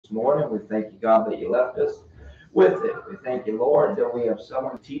this morning. We thank you, God, that you left us with it. We thank you, Lord, that we have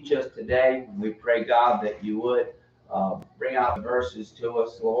someone to teach us today. We pray, God, that you would bring out the verses to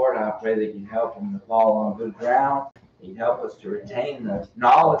us, Lord. I pray that you help them to fall on good ground. You help us to retain the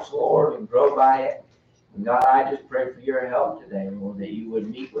knowledge, Lord, and grow by it. And God, I just pray for your help today, Lord, that you would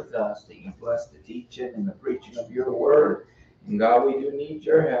meet with us, that you bless the teaching and the preaching of your word. And God, we do need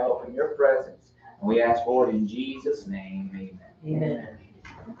your help and your presence. And we ask for it in Jesus' name. Amen.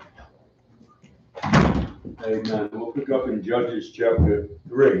 Amen. We'll pick up in Judges chapter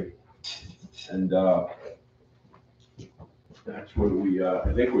 3. And that's where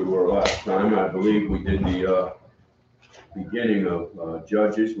I think we were last time. I believe we did the beginning of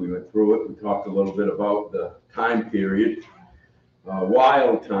Judges. We went through it. We talked a little bit about the time period.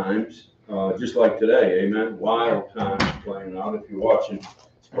 Wild times, just like today, amen. Wild times playing out. If you're watching,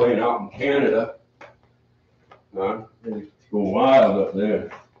 it's playing out in Canada. It's going wild up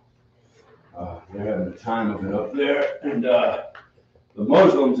there. They're having the time of it up there. And the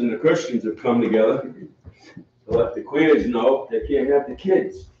Muslims and the Christians have come together to let the queers know they can't have the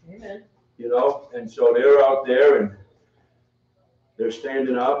kids. Amen. You know, and so they're out there and they're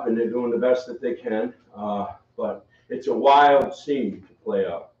standing up and they're doing the best that they can. But it's a wild scene to play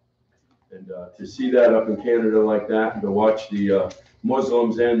out. And to see that up in Canada like that, and to watch the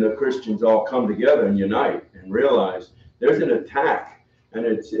Muslims and the Christians all come together and unite and realize there's an attack. And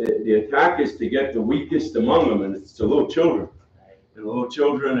the attack is to get the weakest among them, and it's the little children. And the little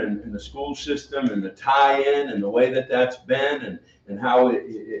children and the school system and the tie-in and the way that that's been and how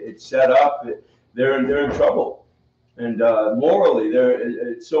it's set up, they're in trouble. And morally,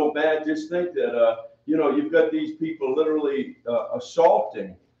 it's so bad. Just think that, you've got these people literally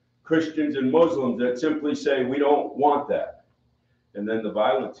assaulting Christians and Muslims that simply say, we don't want that. And then the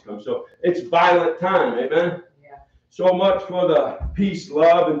violence comes. So it's violent time, amen? Yeah. So much for the peace,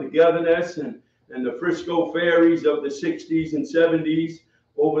 love, and togetherness and the Frisco fairies of the 60s and 70s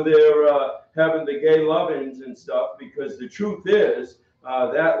over there having the gay love-ins and stuff, because the truth is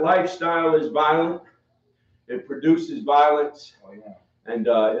that lifestyle is violent. It produces violence, and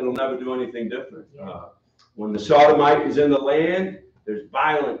it'll never do anything different. When the sodomite is in the land, there's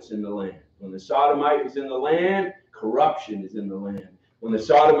violence in the land. When the sodomite is in the land, corruption is in the land. When the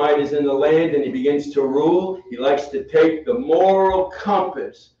sodomite is in the land and he begins to rule, he likes to take the moral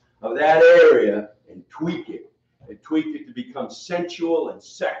compass of that area and tweak it to become sensual and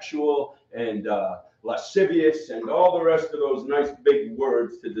sexual and lascivious and all the rest of those nice big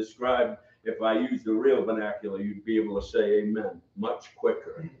words to describe. If I use the real vernacular, you'd be able to say amen much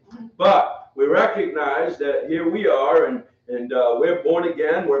quicker. But we recognize that here we are, and we're born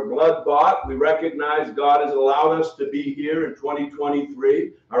again, we're blood bought. We recognize God has allowed us to be here in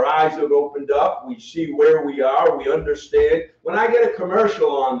 2023. Our eyes have opened up. We see where we are. We understand. When I get a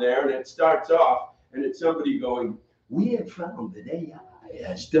commercial on there and it starts off and it's somebody going, we have found that AI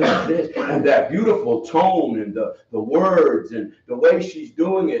has done this, and that beautiful tone and the words and the way she's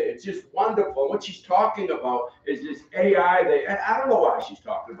doing it, it's just wonderful. What she's talking about is this AI. I don't know why she's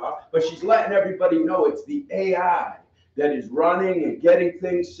talking about, but she's letting everybody know it's the AI that is running and getting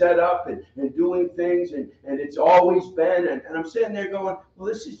things set up and doing things, and it's always been. And I'm sitting there going, well,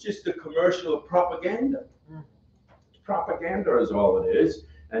 this is just a commercial of propaganda. Propaganda is all it is.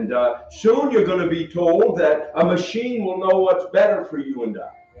 And soon you're going to be told that a machine will know what's better for you and I.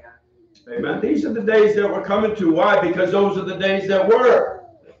 Yeah. Amen. These are the days that we're coming to. Why? Because those are the days that were.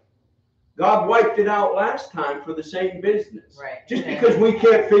 God wiped it out last time for the same business. Right. Just because we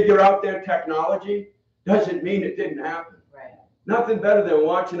can't figure out their technology doesn't mean it didn't happen. Right. Nothing better than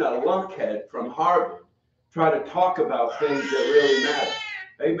watching a lunkhead from Harvard try to talk about things that really matter.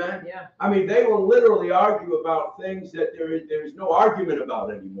 Amen? Yeah. I mean, they will literally argue about things that there is no argument about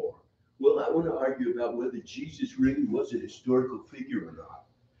anymore. Well, I want to argue about whether Jesus really was a historical figure or not.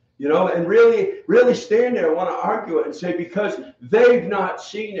 You know, and really stand there and want to argue it and say, because they've not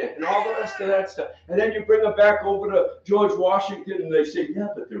seen it and all the rest of that stuff. And then you bring them back over to George Washington and they say, yeah,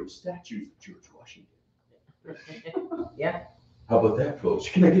 but there were statues of George Washington. Yeah. How about that, folks?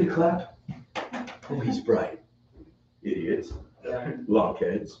 Can I get a clap? Oh, he's bright. Idiots. Yeah.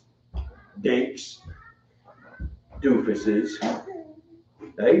 Lunkheads, dinks, doofuses.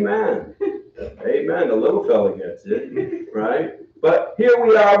 Amen. Amen. The little fella gets it, right? But here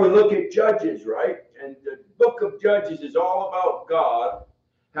we are, we look at Judges, right? And the book of Judges is all about God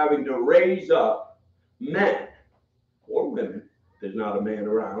having to raise up men or women. There's not a man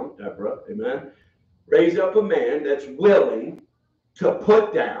around, Deborah, amen? Raise up a man that's willing to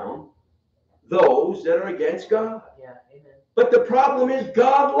put down those that are against God. Yeah, amen. But the problem is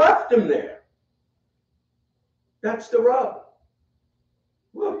God left him there. That's the rub.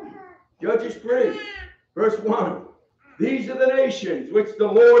 Look, Judges 3, verse 1. These are the nations which the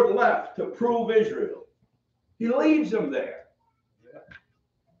Lord left to prove Israel. He leaves them there.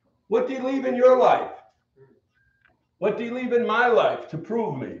 What did he leave in your life? What did he leave in my life to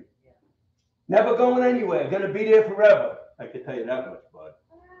prove me? Never going anywhere. Going to be there forever. I can tell you that much, bud.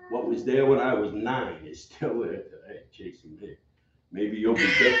 What was there when I was 9 is still there today, chasing me. Maybe you'll be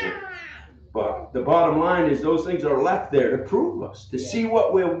different. But the bottom line is those things are left there to prove us, to see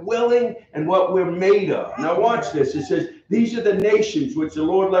what we're willing and what we're made of. Now watch this. It says, these are the nations which the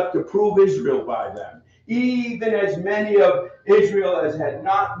Lord left to prove Israel by them, even as many of Israel as had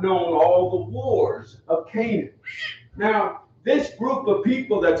not known all the wars of Canaan. Now, this group of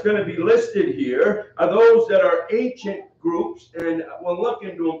people that's going to be listed here are those that are ancient groups, and we'll look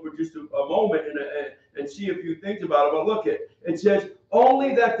into them for just a moment and see a few things about them. But look at it. It says,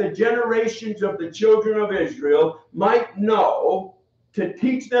 only that the generations of the children of Israel might know to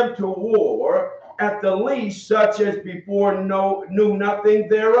teach them to war, at the least such as before knew nothing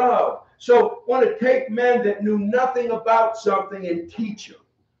thereof. So want to take men that knew nothing about something and teach them,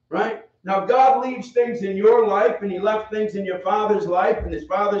 right? Now, God leaves things in your life, and he left things in your father's life and his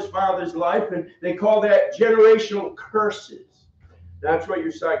father's father's life, and they call that generational curses. That's what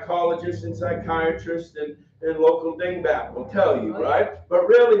your psychologists and psychiatrists and local dingbat will tell you, right? But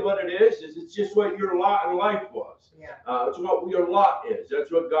really what it is it's just what your lot in life was. Yeah. It's what your lot is.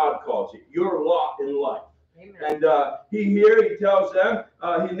 That's what God calls it, your lot in life. Amen. And he tells them,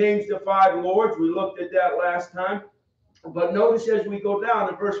 he names the 5 lords. We looked at that last time. But notice as we go down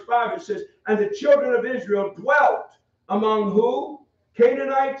in verse 5, it says, and the children of Israel dwelt among who?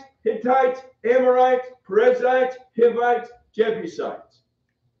 Canaanites, Hittites, Amorites, Perizzites, Hivites, Jebusites.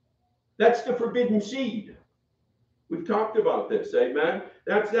 That's the forbidden seed. We've talked about this, amen?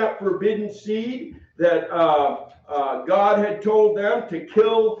 That's that forbidden seed that God had told them to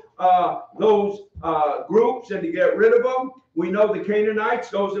kill those groups and to get rid of them. We know the Canaanites,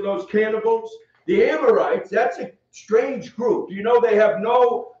 those are those cannibals. The Amorites, that's a strange group. You know, they have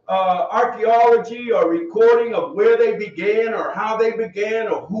no archaeology or recording of where they began or how they began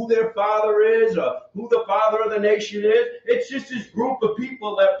or who their father is or who the father of the nation is. It's just this group of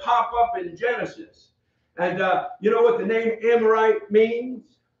people that pop up in Genesis. And you know what the name Amorite means?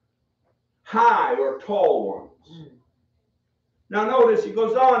 High or tall ones. Now notice he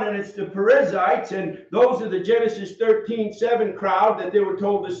goes on, and it's the Perizzites, and those are the Genesis 13:7 crowd that they were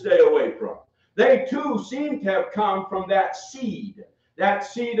told to stay away from. They too seem to have come from that seed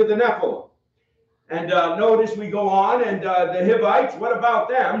of the Nephilim. And notice we go on, and the Hivites, what about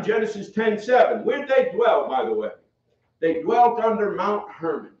them? Genesis 10:7. Where did they dwell, by the way? They dwelt under Mount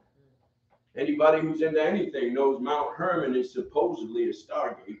Hermon. Anybody who's into anything knows Mount Hermon is supposedly a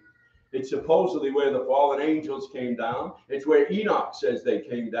stargate. It's supposedly where the fallen angels came down. It's where Enoch says they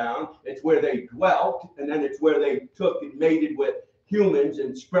came down. It's where they dwelt, and then it's where they took and mated with humans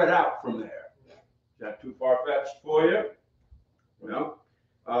and spread out from there. Is that too far-fetched for you? Well,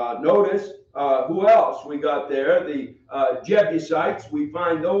 notice who else we got there. The Jebusites, we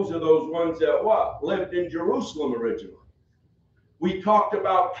find those are those ones that what? Lived in Jerusalem originally. We talked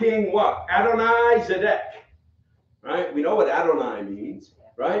about King what? Adonai Zedek, right? We know what Adonai means,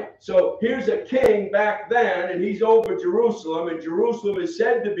 right? So here's a king back then, and he's over Jerusalem, and Jerusalem is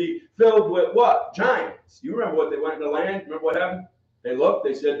said to be filled with what? Giants. You remember what they went in the land? Remember what happened? They looked,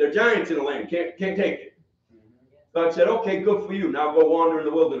 they said, there are giants in the land, can't take it. God said, okay, good for you. Now go wander in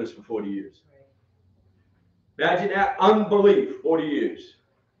the wilderness for 40 years. Imagine that unbelief, 40 years.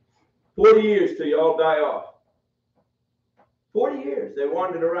 40 years till you all die off. 40 years they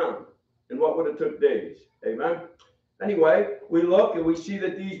wandered around in what would have took days. Amen. Anyway, we look and we see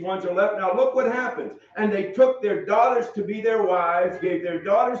that these ones are left. Now look what happens. And they took their daughters to be their wives, gave their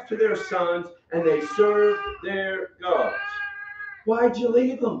daughters to their sons, and they served their gods. Why'd you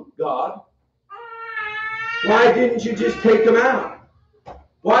leave them, God? Why didn't you just take them out?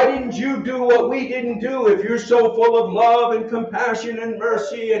 Why didn't you do what we didn't do if you're so full of love and compassion and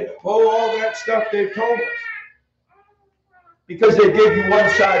mercy and all that stuff they've told us? Because they gave you one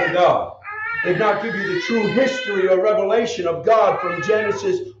side of God. They've not given you the true history or revelation of God from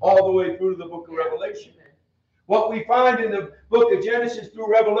Genesis all the way through the book of Revelation. What we find in the book of Genesis through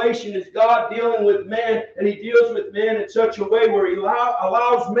Revelation is God dealing with man, and he deals with man in such a way where he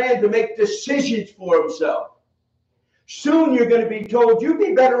allows man to make decisions for himself. Soon you're going to be told you'd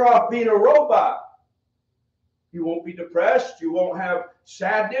be better off being a robot. You won't be depressed. You won't have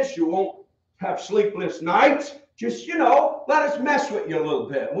sadness. You won't have sleepless nights. Just, let us mess with you a little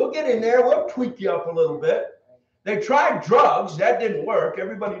bit. We'll get in there. We'll tweak you up a little bit. They tried drugs. That didn't work.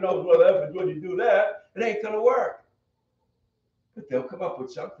 Everybody knows what happens when you do that. It ain't going to work. But they'll come up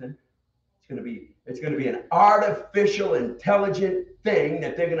with something. It's going to be an artificial, intelligent thing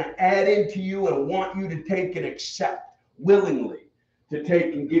that they're going to add into you and want you to take and accept willingly, to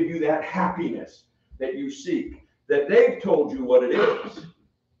take and give you that happiness that you seek, that they've told you what it is.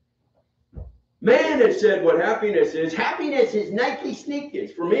 Man has said what happiness is. Happiness is Nike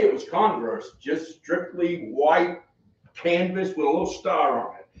sneakers. For me, it was Converse, just strictly white canvas with a little star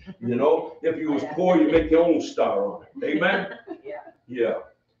on it. You know, if you was poor, you make your own star on it. Amen? Yeah.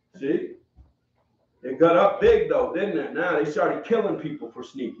 See? It got up big, though, didn't it? Now they started killing people for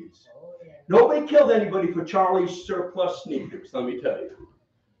sneakers. Nobody killed anybody for Charlie's surplus sneakers, let me tell you.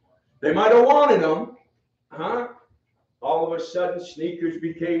 They might have wanted them, huh? All of a sudden, sneakers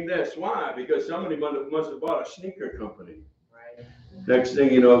became this. Why? Because somebody must have bought a sneaker company. Right. Next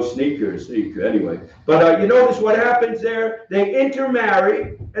thing you know, sneakers. Anyway. But you notice what happens there? They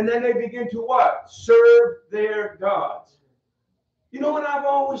intermarry, and then they begin to what? Serve their gods. You know what I've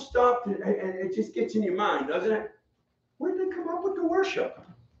always stopped, and it just gets in your mind, doesn't it? Where did they come up with the worship?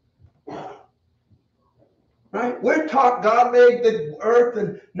 Right? We're taught God made the earth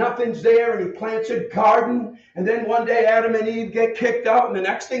and nothing's there, and he plants a garden, and then one day Adam and Eve get kicked out, and the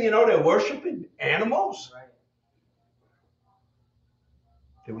next thing you know, they're worshiping animals. Right.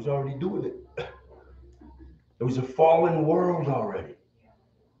 They was already doing it. There was a fallen world already.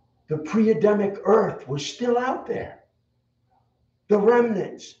 The pre-Adamic earth was still out there. The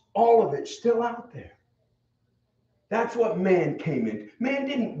remnants, all of it, still out there. That's what man came in. Man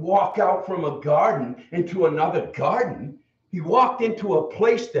didn't walk out from a garden into another garden. He walked into a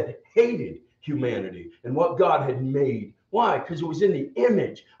place that hated humanity and what God had made. Why? Because it was in the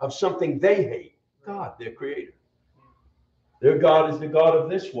image of something they hate. God, their creator. Their God is the God of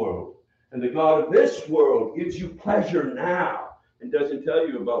this world. And the God of this world gives you pleasure now and doesn't tell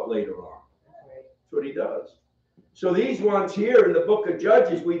you about later on. That's what he does. So these ones here in the book of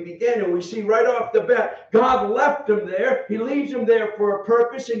Judges, we begin and we see right off the bat, God left them there. He leaves them there for a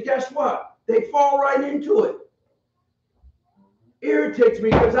purpose. And guess what? They fall right into it. Irritates me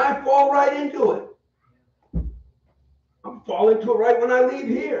because I fall right into it. I fall into it right when I leave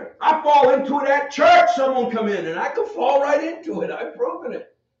here. I fall into it at church. Someone come in and I could fall right into it. I've proven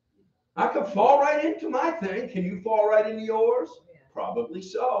it. I could fall right into my thing. Can you fall right into yours? Probably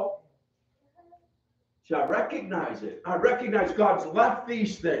so. So I recognize it. I recognize God's left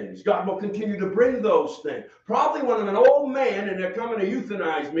these things. God will continue to bring those things. Probably when I'm an old man and they're coming to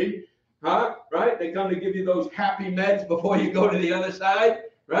euthanize me, huh? Right? They come to give you those happy meds before you go to the other side,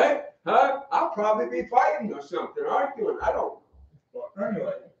 right? Huh? I'll probably be fighting or something, arguing. I don't know. Well,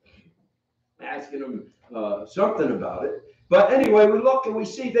 anyway, asking them something about it. But anyway, we look and we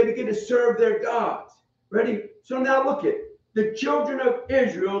see they begin to serve their gods. Ready? So now look at the children of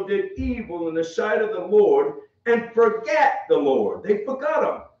Israel did evil in the sight of the Lord and forget the Lord. They forgot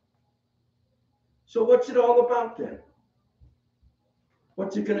him. So what's it all about then?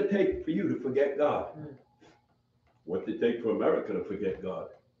 What's it going to take for you to forget God? What's it take for America to forget God?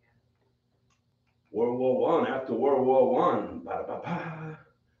 World War I, after World War I, ba-da-ba-ba.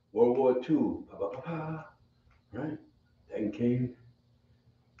 World War II, ba-ba-ba-ba. Right? Then came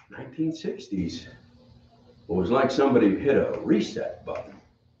 1960s. It was like somebody hit a reset button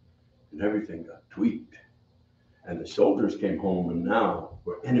and everything got tweaked. And the soldiers came home and now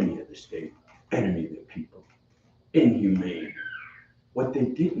we're enemy of the state, enemy of the people, inhumane. What they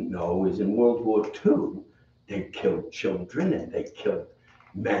didn't know is in World War II, they killed children and they killed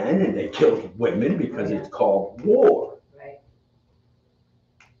men and they killed women because it's called war. Right.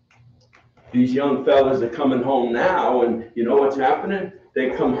 These young fellas are coming home now and you know what's happening?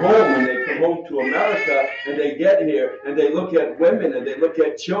 They come home and they come home to America and they get here and they look at women and they look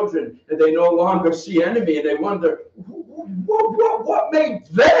at children and they no longer see enemy and they wonder, what made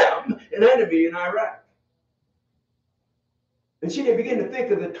them an enemy in Iraq? And see, they begin to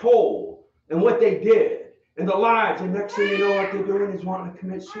think of the toll and what they did and the lives. And next thing you know, what they're doing is wanting to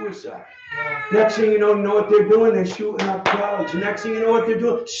commit suicide. Next thing you know what they're doing, they're shooting up crowds. Next thing you know what they're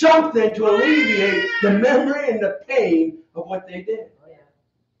doing, something to alleviate the memory and the pain of what they did.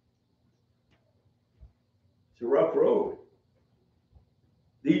 It's a rough road.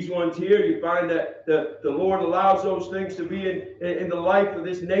 These ones here, you find that the Lord allows those things to be in the life of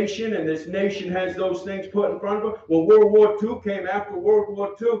this nation, and this nation has those things put in front of them. When World War II came, after World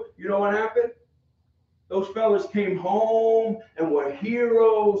War II, you know what happened? Those fellas came home and were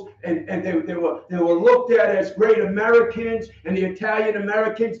heroes, and they were looked at as great Americans, and the Italian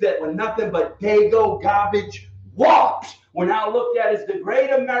Americans that were nothing but dago, garbage, wops were now looked at as the great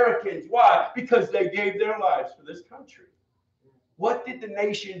Americans. Why? Because they gave their lives for this country. What did the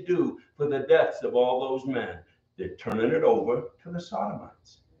nation do for the deaths of all those men? They're turning it over to the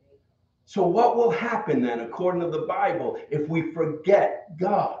Sodomites. So what will happen then, according to the Bible, if we forget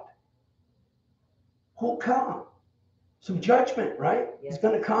God? Who'll come? Some judgment, right? Yes. It's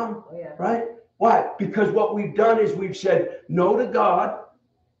going to come, Oh, yeah. right? Why? Because what we've done is we've said no to God.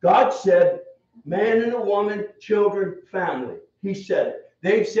 God said, man and a woman, children, family. He said it.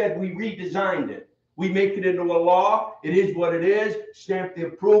 They've said we redesigned it. We make it into a law. It is what it is. Stamp the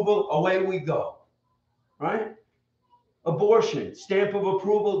approval. Away we go. Right? Abortion, stamp of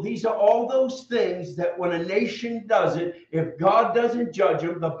approval. These are all those things that when a nation does it, if God doesn't judge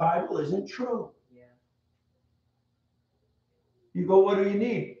them, the Bible isn't true. Yeah. You go, what do you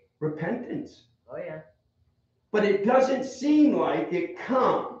need? Repentance. Oh, yeah. But it doesn't seem like it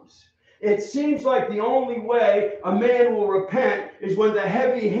comes. It seems like the only way a man will repent is when the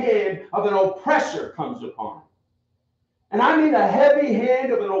heavy hand of an oppressor comes upon him. And I mean a heavy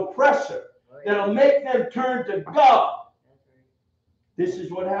hand of an oppressor that'll make them turn to God. This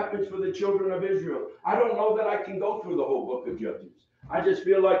is what happens for the children of Israel. I don't know that I can go through the whole book of Judges. I just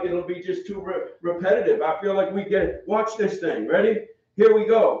feel like it'll be just too repetitive. I feel like we get, watch this thing. Ready? Here we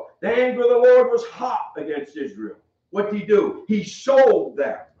go. The anger of the Lord was hot against Israel. What did he do? He sold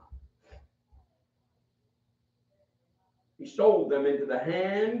them. He sold them into the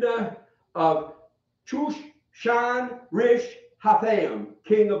hand of Cush-Shan-Rish-Hathaim,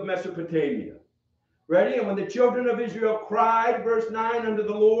 king of Mesopotamia. Ready? And when the children of Israel cried, verse 9, unto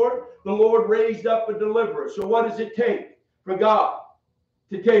the Lord raised up a deliverer. So what does it take for God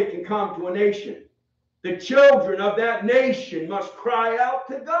to take and come to a nation? The children of that nation must cry out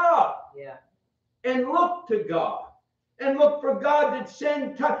to God. Yeah. And look to God. And look for God to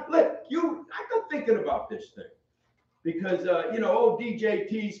send time. Look, I got thinking about this thing. Because, old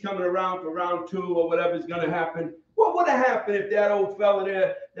DJT's coming around for round 2 or whatever's going to happen. What would have happened if that old fella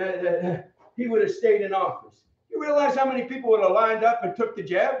there, he would have stayed in office? You realize how many people would have lined up and took the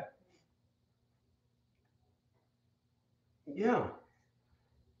jab? Yeah.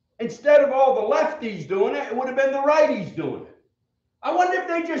 Instead of all the lefties doing it, it would have been the righties doing it. I wonder if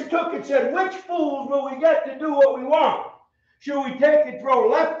they just took and said, which fools will we get to do what we want? Should we take and throw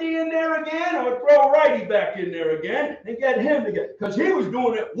lefty in there again or throw righty back in there again and get him to get, because he was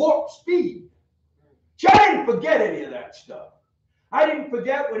doing it warp speed. See, I didn't forget any of that stuff. I didn't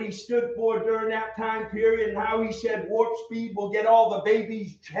forget what he stood for during that time period and how he said warp speed will get all the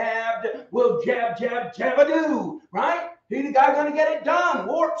babies jabbed. We'll jab, jab, jab-a-doo, right? He's the guy going to get it done,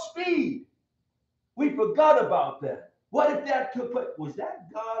 warp speed. We forgot about that. What if that took place? Was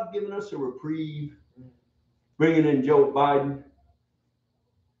that God giving us a reprieve? Bringing in Joe Biden?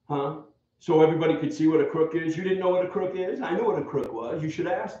 Huh? So everybody could see what a crook is? You didn't know what a crook is? I knew what a crook was. You should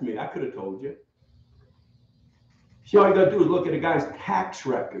have asked me. I could have told you. See, all you got to do is look at a guy's tax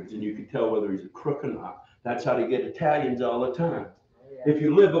records and you can tell whether he's a crook or not. That's how they get Italians all the time. Yeah. If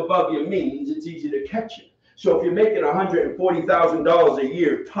you live above your means, it's easy to catch you. So if you're making $140,000 a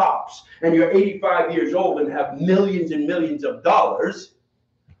year tops and you're 85 years old and have millions and millions of dollars,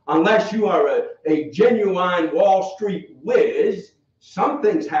 unless you are a genuine Wall Street whiz,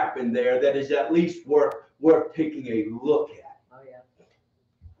 something's happened there that is at least worth taking a look at.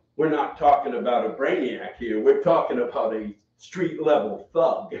 We're not talking about a brainiac here. We're talking about a street level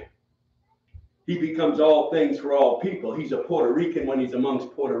thug. He becomes all things for all people. He's a Puerto Rican when he's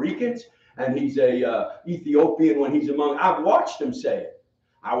amongst Puerto Ricans, and he's a Ethiopian when he's among. I've watched him say it.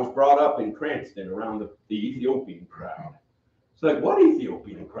 I was brought up in Cranston around the Ethiopian crowd. It's like, what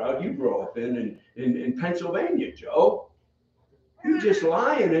Ethiopian crowd you grew up in Pennsylvania, Joe? You're just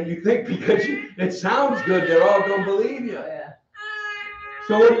lying, and you think because it sounds good, they're all going to believe you.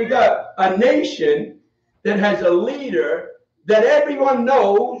 So what do you got? A nation that has a leader that everyone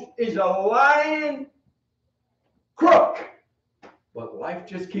knows is a lying crook. But life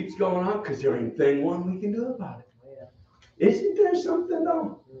just keeps going on because there ain't thing one we can do about it. Isn't there something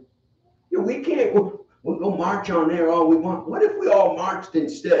though? We can't, we'll go march on there all we want. What if we all marched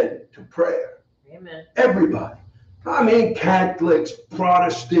instead to prayer? Amen. Everybody. I mean, Catholics,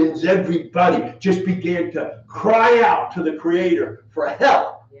 Protestants, everybody just began to cry out to the Creator for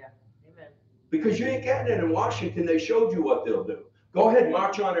help. Yeah. Amen. Because you ain't getting it in Washington. They showed you what they'll do. Go ahead,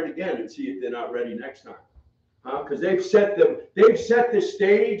 march on it again and see if they're not ready next time. Because they've set the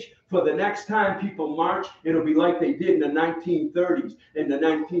stage for the next time people march. It'll be like they did in the 1930s, in the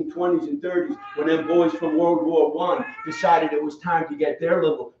 1920s and 30s, when them boys from World War I decided it was time to get their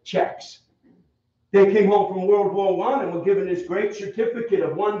little checks. They came home from World War I and were given this great certificate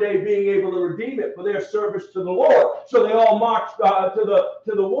of one day being able to redeem it for their service to the Lord. So they all marched to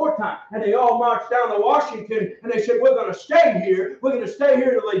the wartime, and they all marched down to Washington, and they said, we're going to stay here. We're going to stay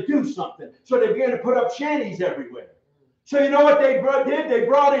here till they do something. So they began to put up shanties everywhere. So you know what they did? They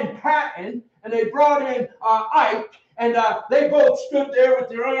brought in Patton and they brought in Ike, and they both stood there with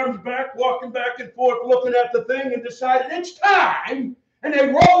their arms back, walking back and forth, looking at the thing, and decided it's time. And they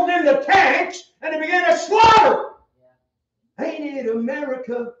rolled in the tanks and they began to slaughter. Yeah. Ain't it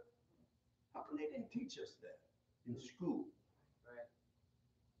America? How come they didn't teach us that in school? Right.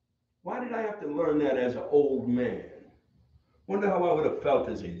 Why did I have to learn that as an old man? Wonder how I would have felt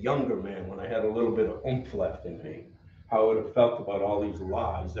as a younger man when I had a little bit of oomph left in me. How I would have felt about all these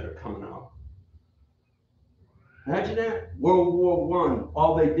lies that are coming out. Imagine that. World War I,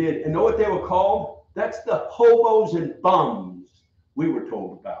 all they did. And know what they were called? That's the hobos and bums we were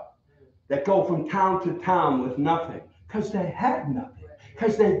told about. That go from town to town with nothing. Because they had nothing.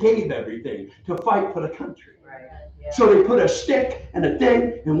 Because they gave everything to fight for the country. Right. Yeah. So they put a stick and a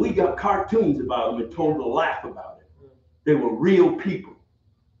thing, and we got cartoons about them and told to laugh about it. They were real people.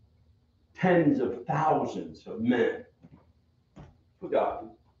 Tens of thousands of men.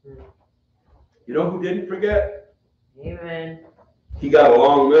 Forgotten. You know who didn't forget? Amen. He got a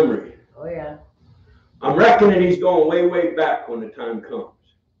long memory. Oh, yeah. I'm reckoning he's going way, way back when the time comes.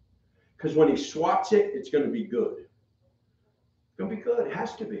 Because when he swats it, it's going to be good. It's going to be good. It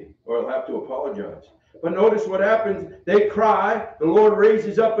has to be. Or he'll have to apologize. But notice what happens. They cry. The Lord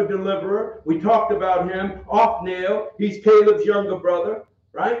raises up a deliverer. We talked about him. Othniel. He's Caleb's younger brother.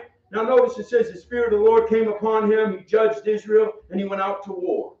 Right? Now notice it says the Spirit of the Lord came upon him. He judged Israel. And he went out to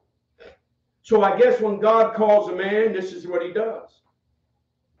war. So I guess when God calls a man, this is what he does.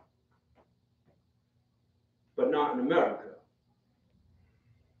 But not in America.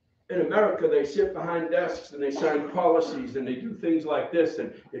 In America, they sit behind desks and they sign policies and they do things like this,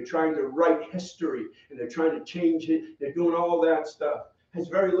 and they're trying to write history and they're trying to change it. They're doing all that stuff. It has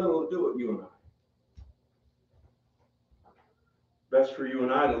very little to do with you and I. Best for you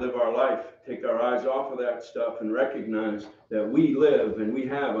and I to live our life, take our eyes off of that stuff and recognize that we live and we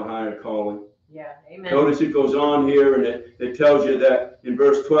have a higher calling. Yeah, amen. Notice it goes on here and it tells you that in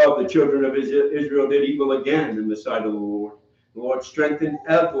verse 12, the children of Israel did evil again in the sight of the Lord. The Lord strengthened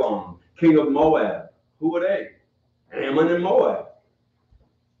Eglon, king of Moab. Who were they? Ammon and Moab.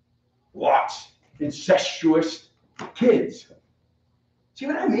 Lots incestuous kids. See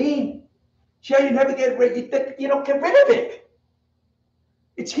what I mean? See how you never get rid, you don't get rid of it.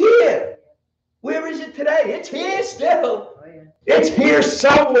 It's here. Where is it today? It's here still. Oh, yeah. It's here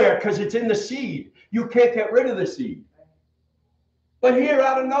somewhere because it's in the seed. You can't get rid of the seed. But here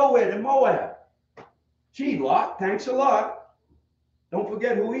out of nowhere in Moab. Gee, Lot, thanks a lot. Don't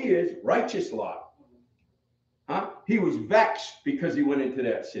forget who he is, righteous Lot. Huh? He was vexed because he went into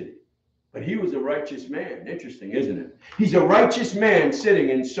that city. But he was a righteous man. Interesting, isn't it? He's a righteous man sitting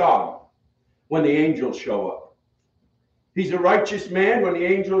in Sodom when the angels show up. He's a righteous man when the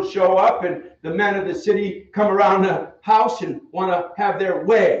angels show up and the men of the city come around the house and want to have their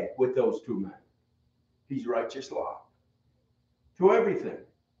way with those two men. He's righteous Lot. To everything.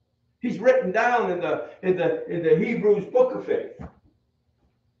 He's written down in the Hebrews book of faith.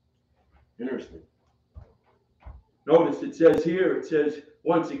 Interesting. Notice it says here, it says,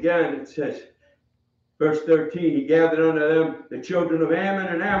 once again, it says, verse 13, he gathered unto them the children of Ammon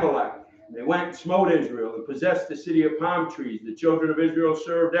and Amalek. And they went and smote Israel and possessed the city of palm trees. The children of Israel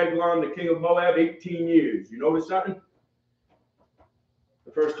served Eglon, the king of Moab, 18 years. You notice something?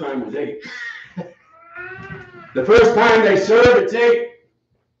 The first time was 8. The first time they served, it's 8.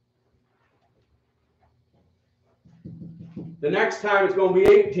 The next time it's going to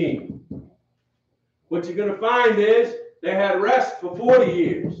be 18. What you're going to find is they had rest for 40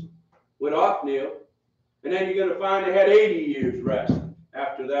 years with Othniel. And then you're going to find they had 80 years rest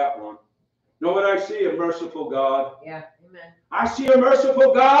after that one. Know what I see? A merciful God. Yeah, amen. I see a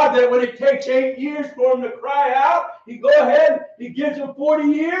merciful God that when it takes 8 years for him to cry out, he go ahead, he gives them 40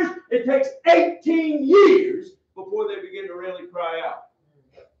 years. It takes 18 years before they begin to really cry out.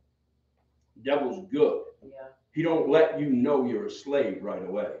 The devil's good. Yeah. He don't let you know you're a slave right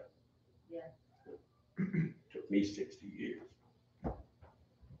away. Yeah. Took me 60 years.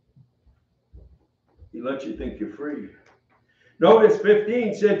 He lets you think you're free. Notice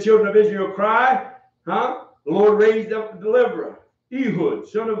 15 said, children of Israel cry. The Lord raised up a deliverer, Ehud,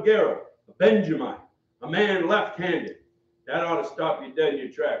 son of Gera, a Benjamite, a man left-handed. That ought to stop you dead in your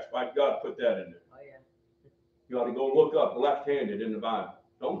tracks. Why did God put that in there? Oh, yeah. You ought to go look up left-handed in the Bible.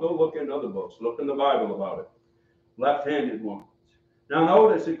 Don't go look in other books. Look in the Bible about it. Left-handed ones. Now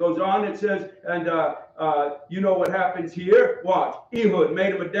notice it goes on. It says, and you know what happens here. Watch. Ehud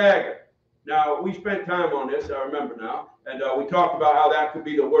made him a dagger. Now, we spent time on this, I remember now, and we talked about how that could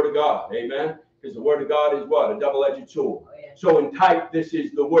be the word of God. Amen? Because the word of God is what? A double-edged sword. Oh, yeah. So in type, this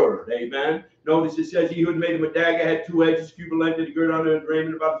is the word. Amen. Notice it says, he who had made him a dagger had 2 edges, cubic length, and girt under his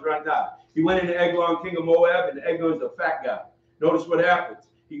raiment about his right thigh. He went into Eglon, king of Moab, and Eglon's a fat guy. Notice what happens.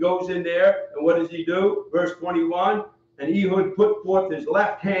 He goes in there, and what does he do? Verse 21, and Ehud put forth his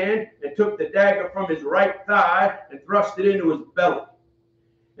left hand and took the dagger from his right thigh and thrust it into his belly.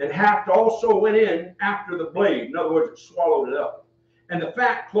 And haft also went in after the blade. In other words, it swallowed it up. And the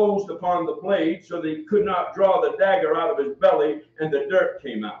fat closed upon the blade so that he could not draw the dagger out of his belly, and the dirt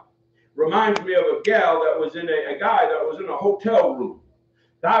came out. Reminds me of a gal that was in a guy that was in a hotel room.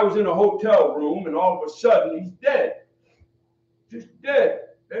 Guy was in a hotel room, and all of a sudden he's dead. Just dead.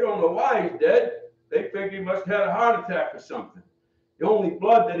 They don't know why he's dead. They figure he must have had a heart attack or something. The only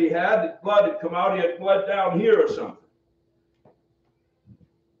blood that he had, the blood had come out, he had blood down here or something.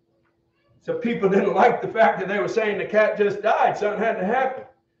 So people didn't like the fact that they were saying the cat just died. Something had to happen.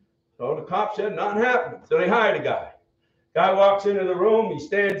 So the cop said nothing happened. So they hired a guy. Guy walks into the room. He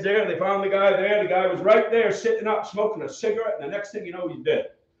stands there. They found the guy there. The guy was right there sitting up smoking a cigarette. And the next thing you know, he's dead.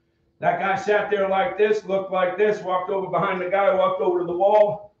 That guy sat there like this, looked like this, walked over behind the guy, walked over to the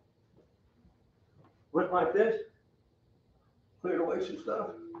wall, went like this, cleared away some stuff.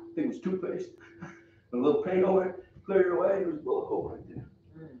 I think it was toothpaste. A little paint over it, cleared it away. There was a bullet hole right there.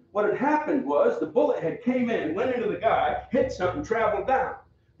 What had happened was the bullet had came in, went into the guy, hit something, traveled down.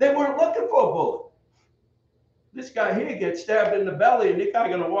 They weren't looking for a bullet. This guy here gets stabbed in the belly, and this guy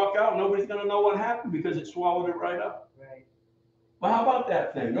going to walk out. Nobody's going to know what happened because it swallowed it right up. Right. Well, how about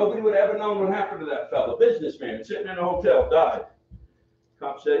that thing? Nobody would have ever known what happened to that fellow. Businessman sitting in a hotel, died.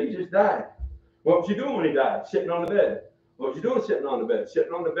 Cop said he just died. What was he doing when he died? Sitting on the bed. What was he doing sitting on the bed?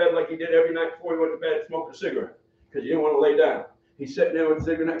 Sitting on the bed like he did every night before he went to bed, smoking a cigarette because he didn't want to lay down. He's sitting there with a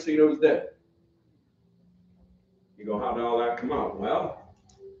cigarette, next thing you know, he's dead. You go, how did all that come out? Well,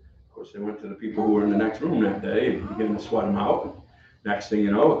 of course, they went to the people who were in the next room that day and began to sweat him out. Next thing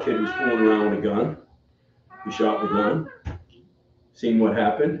you know, a kid was fooling around with a gun. He shot the gun, seen what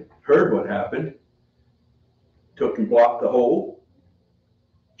happened, heard what happened, took and blocked the hole,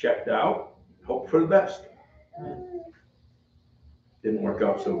 checked out, hoped for the best. Didn't work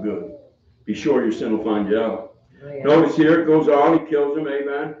out so good. Be sure your sin will find you out. Oh, yeah. Notice here it goes on, he kills him,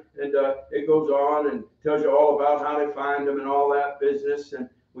 amen. And it goes on and tells you all about how they find him and all that business. And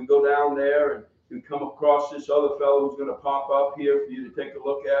we go down there and we come across this other fellow who's going to pop up here for you to take a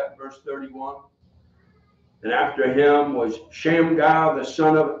look at, verse 31. And after him was Shamgar, the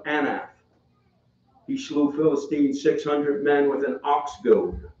son of Anath. He slew Philistines 600 men with an ox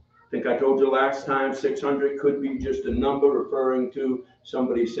goad. I think I told you last time 600 could be just a number referring to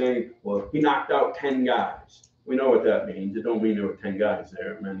somebody saying, well, he knocked out 10 guys. We know what that means. It don't mean there were 10 guys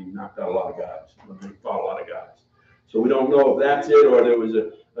there. It meant he knocked out a lot of guys. He fought a lot of guys. So we don't know if that's it or there was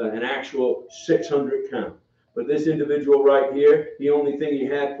an actual 600 count. But this individual right here, the only thing he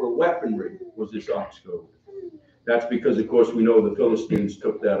had for weaponry was this ox goad. That's because, of course, we know the Philistines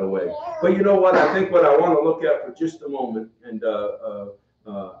took that away. But you know what? I think what I want to look at for just a moment, and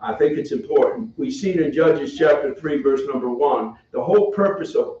I think it's important. We've seen in Judges chapter 3, verse number 1, the whole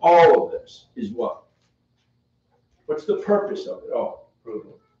purpose of all of this is what? What's the purpose of it all? Prove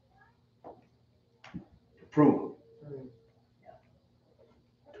it. To prove it.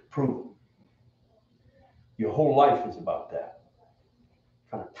 To prove it. Your whole life is about that.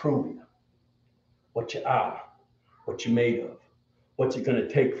 Trying to prove you. What you are. What you're made of. What's it going to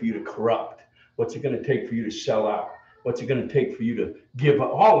take for you to corrupt? What's it going to take for you to sell out? What's it going to take for you to give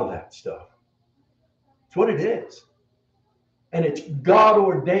up? All of that stuff. It's what it is. And it's God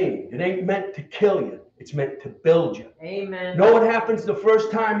ordained. It ain't meant to kill you. It's meant to build you. Amen. Know what happens the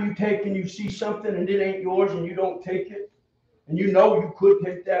first time you take and you see something and it ain't yours and you don't take it? And you know you could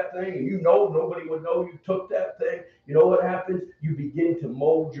take that thing and you know nobody would know you took that thing. You know what happens? You begin to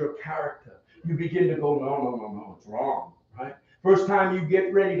mold your character. You begin to go, no, it's wrong, right? First time you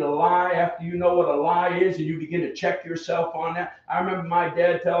get ready to lie after you know what a lie is and you begin to check yourself on that. I remember my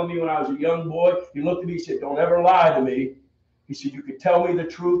dad telling me when I was a young boy, he looked at me and said, don't ever lie to me. He said, you could tell me the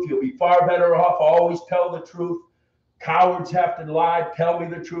truth. You'll be far better off. Always tell the truth. Cowards have to lie. Tell me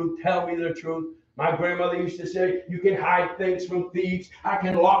the truth. Tell me the truth. My grandmother used to say, you can hide things from thieves. I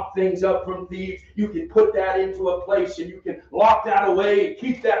can lock things up from thieves. You can put that into a place and you can lock that away and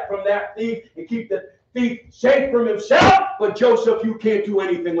keep that from that thief and keep the thief safe from himself. But Joseph, you can't do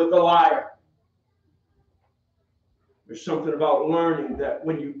anything with a liar. There's something about learning that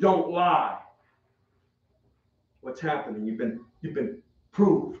when you don't lie, what's happening? You've been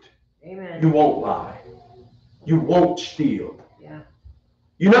proved. Amen. You won't lie. You won't steal. Yeah.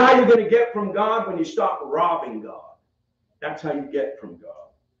 You know how you're going to get from God? When you stop robbing God. That's how you get from God.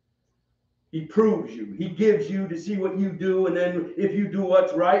 He proves you. He gives you to see what you do, and then if you do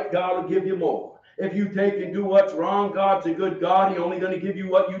what's right, God will give you more. If you take and do what's wrong, God's a good God. He's only going to give you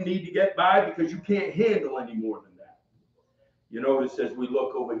what you need to get by because you can't handle any more than that. You notice as we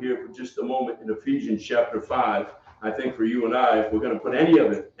look over here for just a moment in Ephesians chapter 5, I think for you and I, if we're going to put any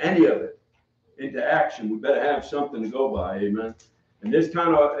of it into action, we better have something to go by. Amen. And this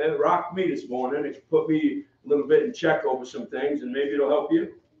kind of it rocked me this morning. It put me a little bit in check over some things, and maybe it'll help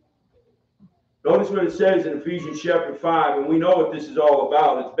you. Notice what it says in Ephesians chapter 5, and we know what this is all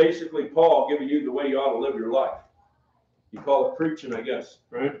about. It's basically Paul giving you the way you ought to live your life. You call it preaching, I guess,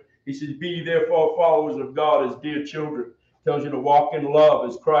 right? He says, be ye therefore followers of God as dear children. Tells you to walk in love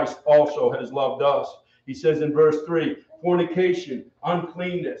as Christ also has loved us. He says in verse 3, fornication,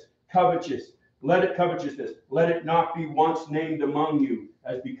 uncleanness, covetousness, let it not be once named among you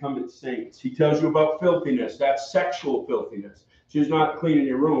as becometh saints. He tells you about filthiness. That's sexual filthiness. She's not cleaning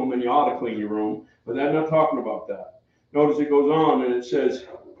your room, and you ought to clean your room, but I'm not talking about that. Notice it goes on, and it says,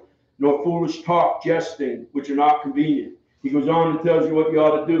 nor foolish talk, jesting, which are not convenient. He goes on and tells you what you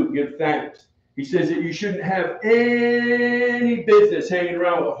ought to do, give thanks. He says that you shouldn't have any business hanging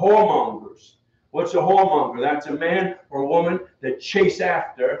around with whoremongers. What's a whoremonger? That's a man or a woman that chase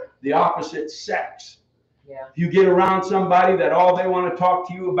after the opposite sex. Yeah. If you get around somebody that all they want to talk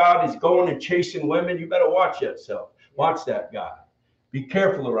to you about is going and chasing women, you better watch yourself. Watch that guy. Be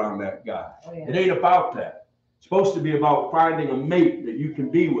careful around that guy. Oh, yeah. It ain't about that. It's supposed to be about finding a mate that you can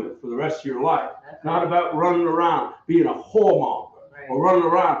be with for the rest of your life. That's Not right. about running around being a whoremonger Right. or running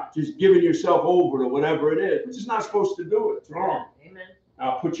around just giving yourself over to whatever it is. We're just not supposed to do it. It's wrong. Amen.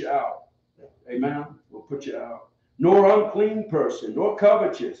 I'll put you out. Amen. We'll put you out. Nor unclean person, nor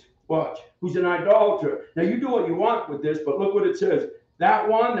covetous. Watch. Who's an idolater. Now you do what you want with this, but look what it says. That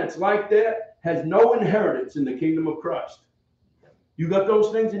one that's like that has no inheritance in the kingdom of Christ. You got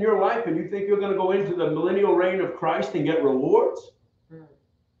those things in your life and you think you're going to go into the millennial reign of Christ and get rewards?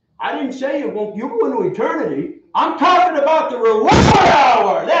 I didn't say you won't. You go into eternity. I'm talking about the reward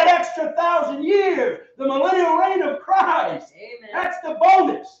hour, that extra 1,000 years, the millennial reign of Christ. Amen. That's the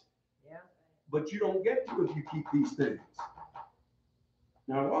bonus. Yeah. But you don't get to if you keep these things.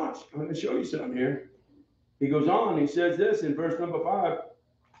 Now watch. I'm going to show you something here. He goes on. He says this in verse number 5.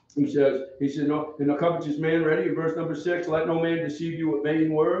 He says, no, in a covetous man, ready? In verse number 6, let no man deceive you with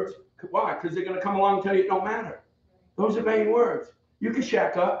vain words. Why? Because they're going to come along and tell you it don't matter. Those are vain words. You can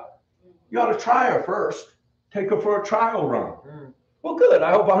shack up. You ought to try her first. Take her for a trial run. Well, good.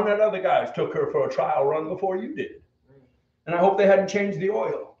 I hope 100 other guys took her for a trial run before you did. And I hope they hadn't changed the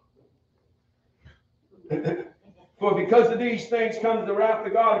oil. For because of these things comes the wrath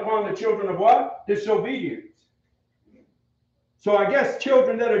of God upon the children of what? Disobedience. So I guess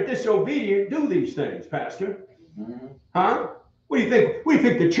children that are disobedient do these things, Pastor. Huh? What do you think? We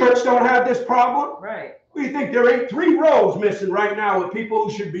think the church don't have this problem? Right. We think there ain't 3 rows missing right now with people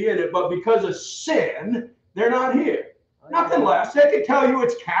who should be in it, but because of sin, they're not here. Nothing less. They could tell you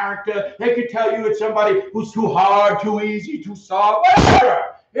it's character. They could tell you it's somebody who's too hard, too easy, too soft. Whatever.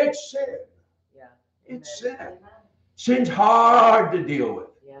 It's sin. Yeah. It's sin. Sin's hard to deal with.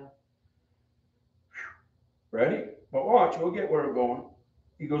 Yeah. Ready? But watch, we'll get where we're going.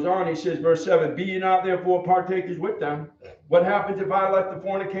 He goes on, he says, verse 7, be ye not therefore partakers with them. What happens if I let the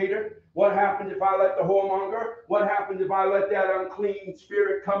fornicator? What happens if I let the whoremonger? What happens if I let that unclean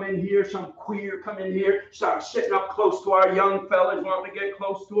spirit come in here, some queer come in here, start sitting up close to our young fellas, wanting to get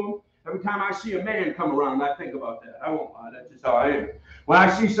close to them? Every time I see a man come around, I think about that. I won't lie, that's just how I am. When I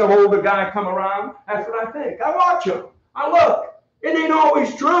see some older guy come around, that's what I think. I watch him. I look. It ain't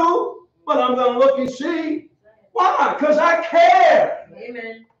always true, but I'm going to look and see. Why? Because I care.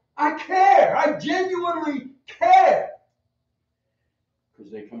 Amen. I care. I genuinely care.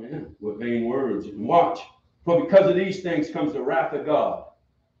 Because they come in with vain words. And watch. For because of these things comes the wrath of God.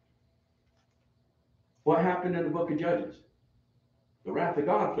 What happened in the book of Judges? The wrath of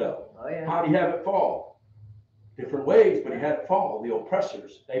God fell. Oh, yeah. How did he have it fall? Different ways, but he had it fall. The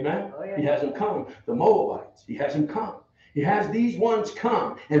oppressors. Amen? Oh, yeah. He hasn't come. The Moabites. He hasn't come. He has these ones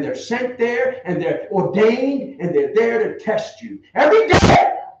come, and they're sent there, and they're ordained, and they're there to test you every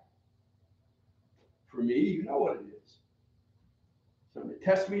day. For me, you know what it is. So to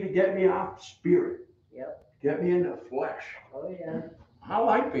test me to get me off spirit. Yep. Get me into flesh. Oh, yeah. I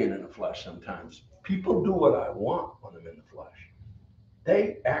like being in the flesh sometimes. People do what I want when I'm in the flesh.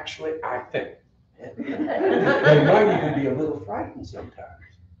 They actually, I think, they might even be a little frightened sometimes.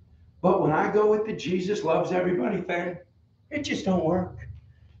 But when I go with the Jesus loves everybody thing, it just don't work.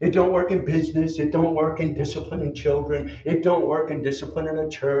 It don't work in business. It don't work in disciplining children. It don't work in disciplining a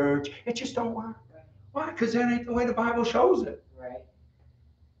church. It just don't work. Why? Because that ain't the way the Bible shows it. Right.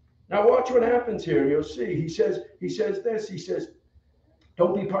 Now watch what happens here. You'll see. He says this. He says,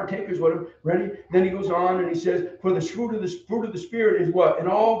 don't be partakers. What? Ready? Then he goes on and he says, for the fruit of the Spirit is what? In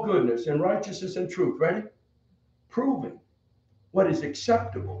all goodness and righteousness and truth. Ready? Proving what is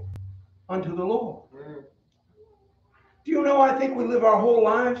acceptable unto the Lord. Do you know, I think we live our whole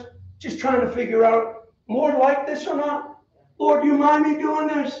lives just trying to figure out, Lord, like this or not? Lord, do you mind me doing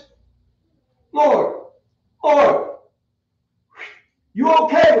this? Lord, you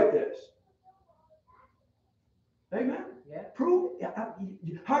okay with this? Amen. Yeah. Prove.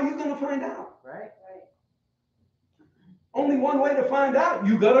 How are you going to find out? Right. Only one way to find out.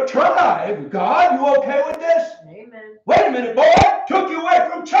 You got to try. God, you okay with this? Amen. Wait a minute, boy. Took you away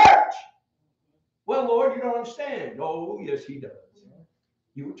from church. Well, Lord, you don't understand. Oh, yes, he does.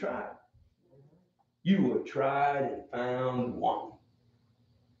 You were tried. You were tried and found one.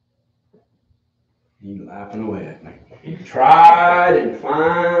 You laughing away at me. Tried and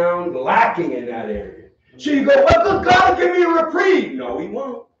found lacking in that area. So you go, well, good God, give me a reprieve. No, he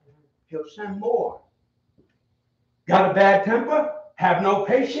won't. He'll send more. Got a bad temper? Have no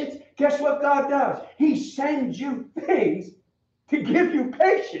patience? Guess what God does? He sends you things to give you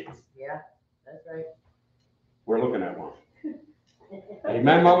patience. Yeah, that's right. We're looking at one.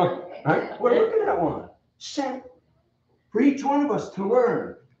 Amen, Mama? Right? We're looking at one. Sent for each one of us to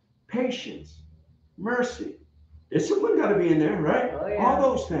learn patience, mercy. Discipline got to be in there, right? Oh, yeah. All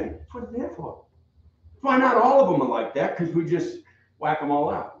those things. That's what it's there for. Why not all of them are like that? Because we just whack them all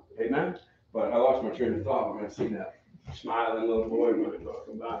out. Amen? But I lost my train of thought when I seen that smiling little boy when I talk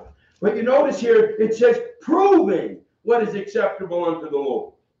about it. But you notice here, it says, proving what is acceptable unto the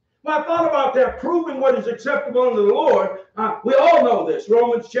Lord. Well, I thought about that, proving what is acceptable unto the Lord. We all know this,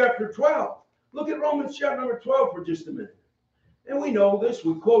 Romans chapter 12. Look at Romans chapter number 12 for just a minute. And we know this.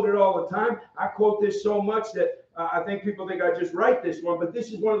 We quote it all the time. I quote this so much that I think people think I just write this one, but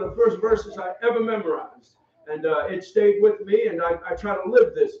this is one of the first verses I ever memorized. And it stayed with me, and I try to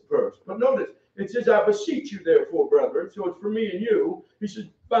live this verse. But notice, it says, I beseech you, therefore, brethren. So it's for me and you. He says,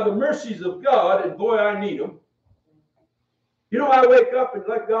 by the mercies of God, and boy, I need them. You know, I wake up and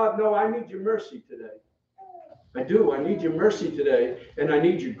let God know I need your mercy today. I do. I need your mercy today, and I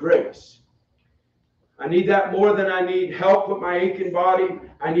need your grace. I need that more than I need help with my aching body.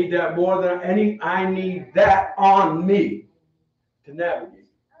 I need that more than I need that on me to navigate.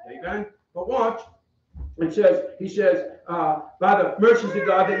 Amen? But watch. He says, by the mercies of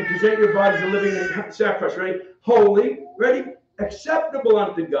God, that you present your bodies a living sacrifice, right? Holy, ready? Acceptable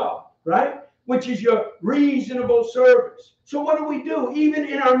unto God, right? Which is your reasonable service. So what do? Even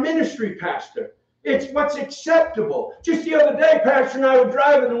in our ministry, Pastor, it's what's acceptable. Just the other day, Pastor and I were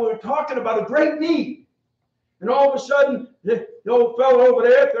driving and we were talking about a great need. And all of a sudden, the old fellow over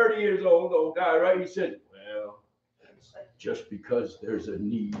there, 30 years old, old guy, right? He said, well, just because there's a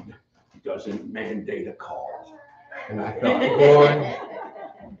need doesn't mandate a cause. And I thought, boy,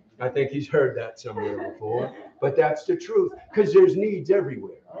 I think he's heard that somewhere before. But that's the truth, because there's needs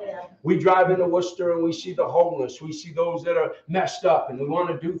everywhere. We drive into Worcester and we see the homeless. We see those that are messed up and we want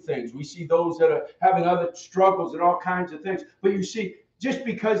to do things. We see those that are having other struggles and all kinds of things. But you see, just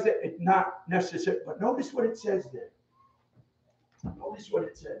because it's not necessary. But notice what it says there. Notice what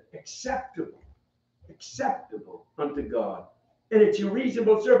it says. Acceptable unto God. And it's your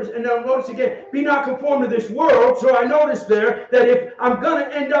reasonable service. And now notice again, be not conformed to this world. So I noticed there that if I'm going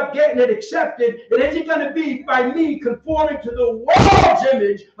to end up getting it accepted, it isn't going to be by me conforming to the world's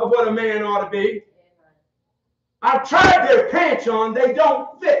image of what a man ought to be. I've tried their pants on. They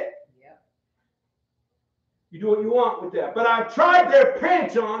don't fit. You do what you want with that. But I've tried their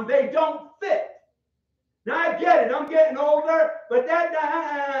pants on. They don't fit. Now I get it. I'm getting older. But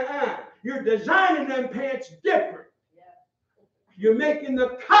you're designing them pants different. You're making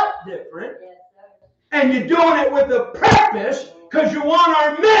the cut different, and you're doing it with a purpose because you want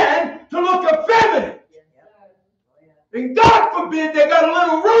our men to look effeminate. And God forbid they got a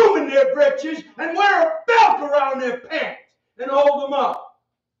little room in their britches and wear a belt around their pants and hold them up.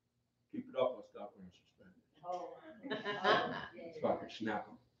 Keep it up, I'll stop when you suspend it. So I can snap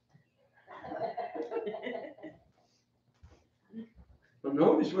them. But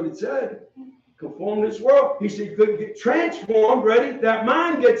notice what it said. Conform this world. He said, get transformed, ready? That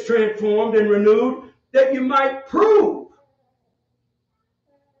mind gets transformed and renewed, that you might prove.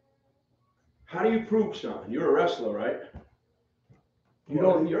 How do you prove something? You're a wrestler, right?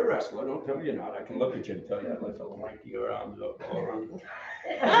 You're a wrestler. Don't tell me you're not. I can look at you and tell you that. Let's wank your arms up all around.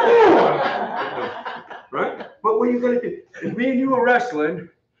 Right? But what are you going to do? If me and you are wrestling,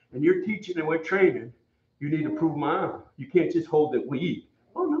 and you're teaching and we're training, you need to prove my arm. You can't just hold it weak.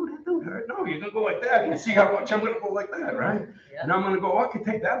 Oh, no, that don't foot hurt. No, you're gonna go like that. You see how much I'm gonna go like that, right? Yeah. And I'm gonna go, oh, I can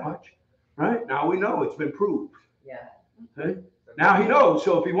take that much, right? Now we know it's been proved. Yeah. Okay? Now he knows,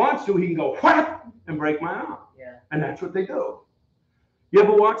 so if he wants to, he can go whap and break my arm. Yeah. And that's what they do. You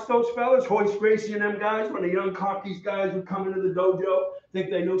ever watch those fellas, Hoist Gracie and them guys, when the young cockies guys would come into the dojo, think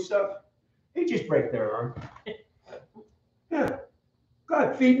they knew stuff? They just break their arm. Yeah.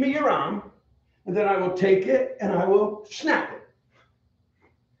 God, feed me your arm, and then I will take it and I will snap it.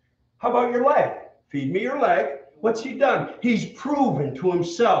 How about your leg? Feed me your leg. What's he done? He's proven to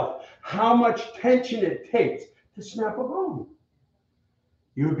himself how much tension it takes to snap a bone.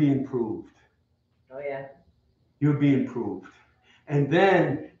 You're being proved. Oh, yeah. You're being proved. And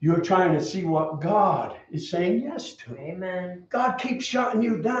then you're trying to see what God is saying yes to. Amen. God keeps shutting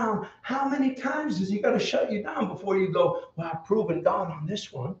you down. How many times is he got to shut you down before you go, well, I've proven God on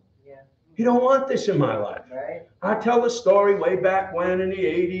this one. Yeah. You don't want this in my life. Right. I tell a story way back when in the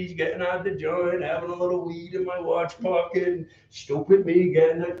 80s, getting out the joint, having a little weed in my watch pocket, and stupid me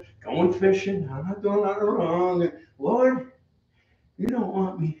getting it, going fishing. I'm not doing nothing wrong. And, Lord, you don't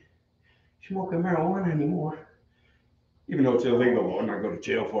want me smoking marijuana anymore. Even though it's illegal, Lord, and I go to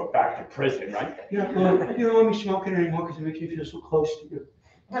jail for it, back to prison, right? Yeah, Lord, you don't want me smoking anymore because it makes me feel so close to you.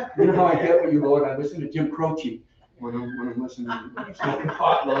 You know how I get with you, Lord? I listen to Jim Croce when I'm listening to smoking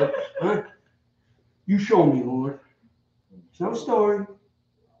pot, Lord. Huh? You show me, Lord. It's no story.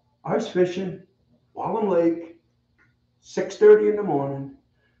 I was fishing, Wallen Lake, 6:30 in the morning.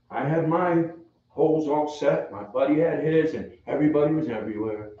 I had my holes all set. My buddy had his, and everybody was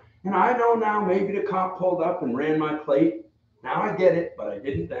everywhere. And I know now maybe the cop pulled up and ran my plate. Now I get it, but I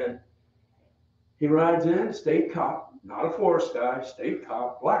didn't then. He rides in, state cop, not a forest guy, state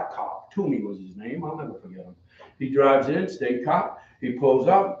cop, black cop. Toomey was his name. I'll never forget him. He drives in, state cop. He pulls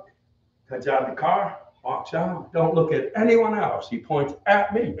up, cuts out the car, walks out. Don't look at anyone else. He points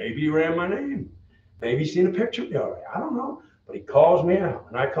at me. Maybe he ran my name. Maybe he's seen a picture of me already. I don't know. But he calls me out,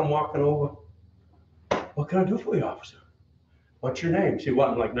 and I come walking over. What can I do for you, officer? What's your name? See, it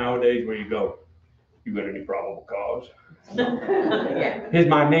wasn't like nowadays where you go, you got any probable cause? Yeah. Here's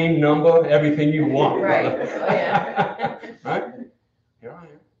my name, number, everything you want. Right. Brother. Oh, yeah. Right? Here I am.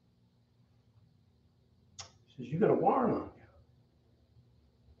 He says, you got a warrant on you.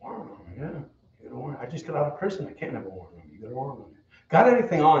 Warrant on me, yeah. You got a warrant. I just got out of prison. I can't have a warrant on you. You got a warrant on you. Got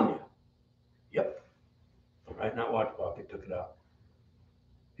anything on you? Yep. Right in that watch pocket, took it out.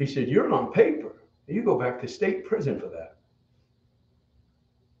 He said, you're on paper. You go back to state prison for that.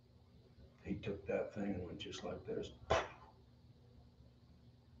 He took that thing and went just like this.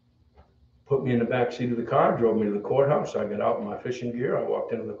 Put me in the back seat of the car, drove me to the courthouse. I got out in my fishing gear. I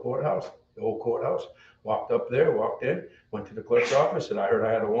walked into the courthouse, the old courthouse, walked up there, walked in, went to the clerk's office, and I heard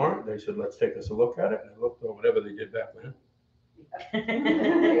I had a warrant. They said, let's take us a look at it. And I looked, or whatever they did back then.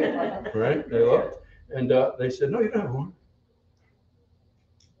 Right? They looked, and they said, no, you don't have a warrant.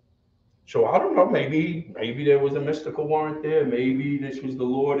 So I don't know, maybe there was a mystical warrant there. Maybe this was the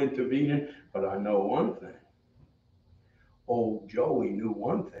Lord intervening. But I know one thing. Old Joey knew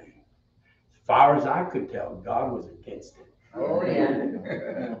one thing. As far as I could tell, God was against it. Oh,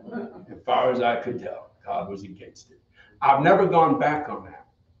 yeah. As far as I could tell, God was against it. I've never gone back on that.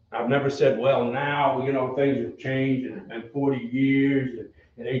 I've never said, well, now, you know, things have changed and it's been 40 years and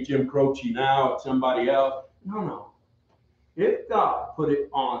it ain't Jim Croce now, it's somebody else. No. If God put it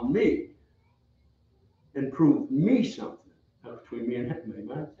on me and proved me something, that's between me and him,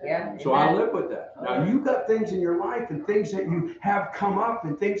 amen? Yeah. So I live with that. Now, you got things in your life and things that you have come up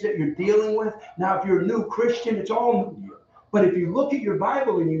and things that you're dealing with. Now, if you're a new Christian, it's all new to you. But if you look at your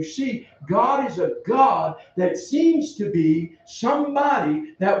Bible and you see God is a God that seems to be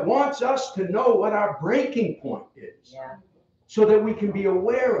somebody that wants us to know what our breaking point is. Yeah. So that we can be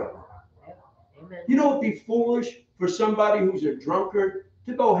aware of it. Amen. You know, it'd be foolish for somebody who's a drunkard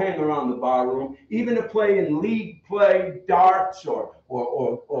to go hang around the bar room, even to play in league play, darts, or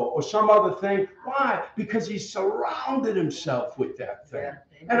some other thing. Why? Because he surrounded himself with that thing.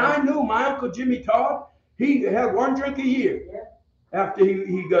 Yeah. And I knew my Uncle Jimmy Todd, he had one drink a year. Yeah. After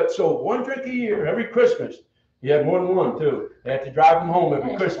he got sold, one drink a year, every Christmas. He had more than one, too. They had to drive him home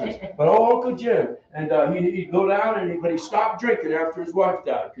every Christmas. But Uncle Jim, and he'd go down, but he stopped drinking after his wife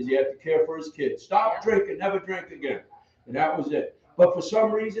died because he had to care for his kids. Stop drinking, never drink again. And that was it. But for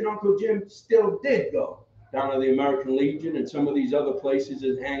some reason, Uncle Jim still did go down to the American Legion and some of these other places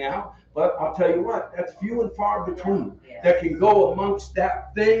and hang out. But I'll tell you what, that's few and far between that can go amongst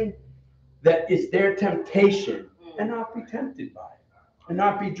that thing that is their temptation and not be tempted by it and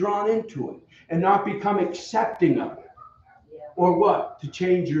not be drawn into it and not become accepting of it. Yeah. Or what? To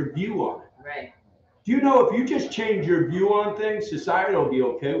change your view on it. Right. Do you know if you just change your view on things, society will be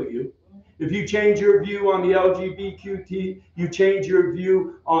okay with you? If you change your view on the LGBTQ, you change your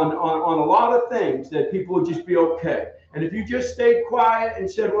view on a lot of things, that people will just be okay. And if you just stayed quiet and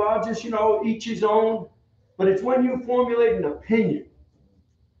said, well, I'll just, each his own. But it's when you formulate an opinion,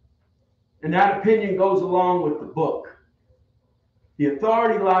 and that opinion goes along with the book. The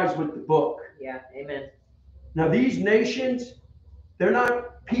authority lies with the book. Yeah, amen. Now, these nations, they're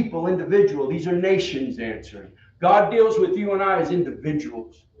not people, individual. These are nations answering. God deals with you and I as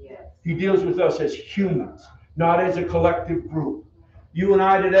individuals. Yes. He deals with us as humans, not as a collective group. You and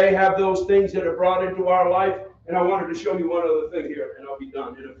I today have those things that are brought into our life. And I wanted to show you one other thing here, and I'll be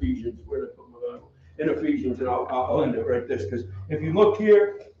done. In Ephesians, where did I put my Bible? In Ephesians, and I'll end it right this, because if you look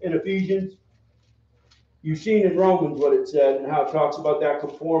here in Ephesians, you've seen in Romans what it said and how it talks about that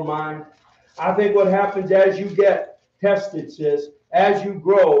conform mind. I think what happens as you get tested, sis, as you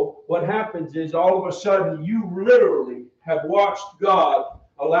grow, what happens is all of a sudden you literally have watched God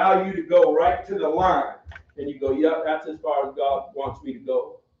allow you to go right to the line. And you go, yeah, that's as far as God wants me to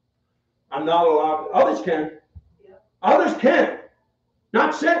go. I'm not allowed. Others can. Yeah. Others can.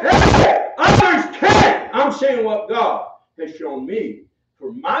 Not saying, hey, others can. I'm saying what God has shown me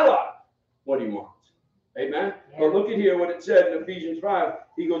for my life, what he wants. Amen. Yeah. But look at here what it said in Ephesians 5.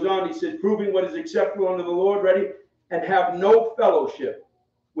 He goes on, he says, proving what is acceptable unto the Lord, ready, and have no fellowship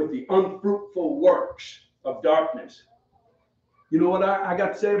with the unfruitful works of darkness. You know what I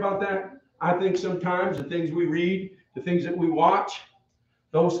got to say about that? I think sometimes the things we read, the things that we watch,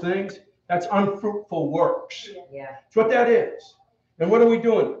 those things, that's unfruitful works. Yeah. That's what that is. And what are we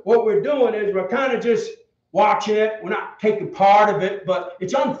doing? What we're doing is we're kind of just watching it. We're not taking part of it, but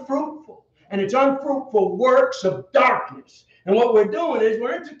it's unfruitful. And it's unfruitful works of darkness. And what we're doing is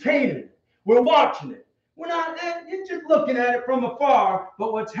we're entertaining it. We're watching it. We're not you're just looking at it from afar.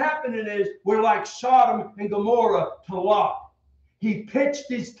 But what's happening is we're like Sodom and Gomorrah to Lot. He pitched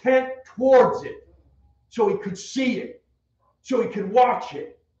his tent towards it so he could see it, so he could watch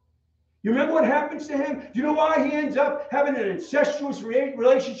it. You remember what happens to him? Do you know why he ends up having an incestuous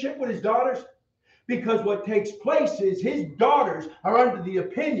relationship with his daughters? Because what takes place is his daughters are under the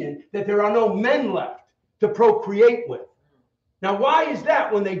opinion that there are no men left to procreate with. Now, why is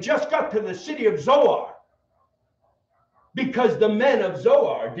that when they just got to the city of Zoar? Because the men of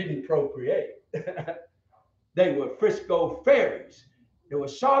Zoar didn't procreate. They were Frisco fairies. They were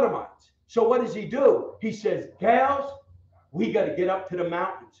sodomites. So what does he do? He says, gals, we got to get up to the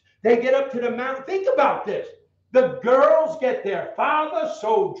mountains. They get up to the mountain. Think about this. The girls get their father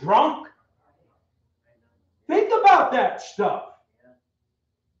so drunk. Think about that stuff.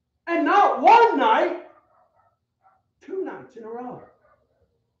 And not one night, 2 nights in a row.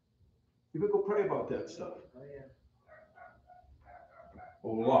 You better go pray about that stuff. A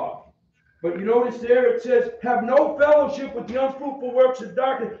lot. But you notice there it says, have no fellowship with the unfruitful works of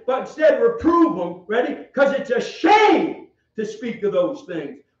darkness, but instead reprove them, ready? Because it's a shame to speak of those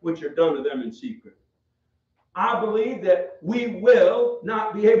things which are done to them in secret. I believe that we will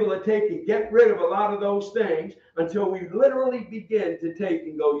not be able to take and get rid of a lot of those things until we literally begin to take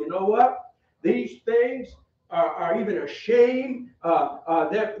and go, you know what? These things are even a shame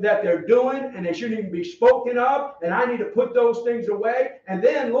that they're doing, and they shouldn't even be spoken of, and I need to put those things away. And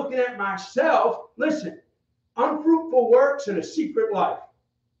then looking at myself, listen, unfruitful works and a secret life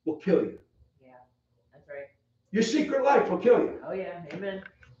will kill you. Yeah, that's right. Your secret life will kill you. Oh, yeah, amen.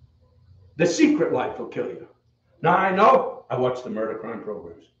 The secret life will kill you. Now, I know I watch the murder crime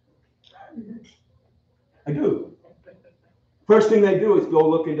programs. I do. First thing they do is go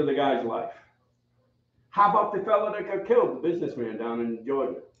look into the guy's life. How about the fellow that got killed, the businessman down in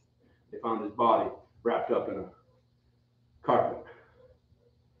Georgia? They found his body wrapped up in a carpet.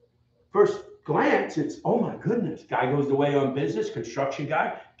 First glance, it's, oh my goodness. Guy goes away on business, construction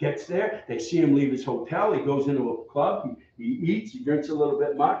guy, gets there. They see him leave his hotel. He goes into a club. He eats, he drinks a little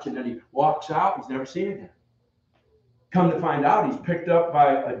bit much, and then he walks out. He's never seen again. Come to find out, he's picked up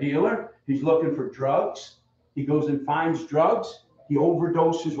by a dealer. He's looking for drugs. He goes and finds drugs. He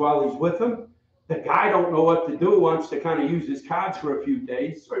overdoses while he's with him. The guy don't know what to do, wants to kind of use his cards for a few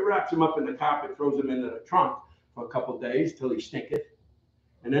days. So he wraps him up in the carpet, throws him into the trunk for a couple of days till he stinketh.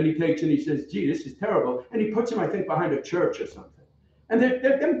 And then he takes and he says, gee, this is terrible. And he puts him, I think, behind a church or something. And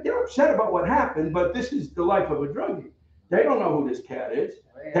they're upset about what happened, but this is the life of a druggie. They don't know who this cat is.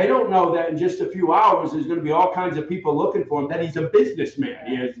 They don't know that in just a few hours there's going to be all kinds of people looking for him, that he's a businessman.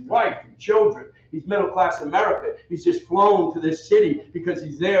 He has wife and children. He's middle-class America. He's just flown to this city because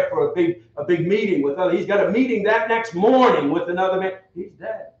he's there for a big meeting with other. He's got a meeting that next morning with another man. He's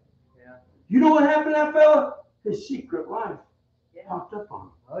dead. Yeah. You know what happened to that fella? His secret life popped up on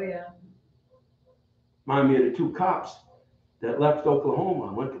him. Oh, yeah. Remind me of the 2 cops that left Oklahoma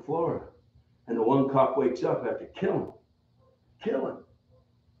and went to Florida. And the one cop wakes up after killing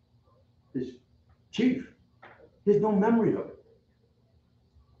his chief. He has no memory of it.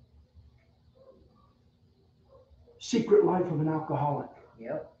 Secret life of an alcoholic.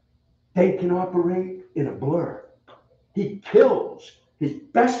 Yep. They can operate in a blur. He kills his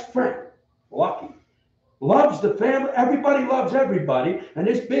best friend, Lucky. Loves the family. Everybody loves everybody. And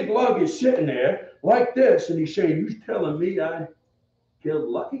this big lug is sitting there like this. And he's saying, you telling me I killed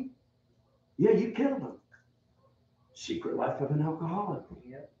Lucky? Yeah, you killed him. Secret life of an alcoholic.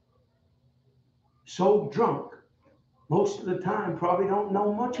 Yep. So drunk, most of the time, probably don't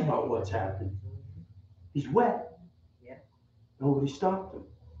know much about what's happened. He's wet. Yeah. Nobody stopped him.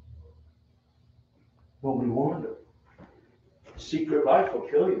 Nobody warned him. Secret life will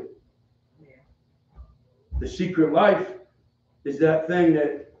kill you. Yeah. The secret life is that thing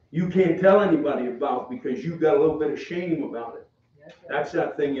that you can't tell anybody about because you've got a little bit of shame about it. That's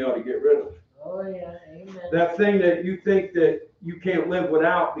that thing you ought to get rid of. Oh, yeah. Amen. That thing that you think that you can't live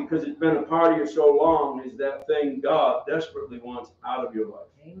without because it's been a part of you so long is that thing God desperately wants out of your life.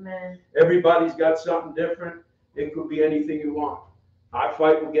 Amen. Everybody's got something different. It could be anything you want. I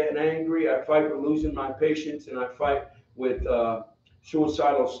fight with getting angry. I fight with losing my patience, and I fight with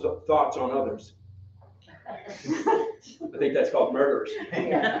suicidal thoughts on others. I think that's called murderous.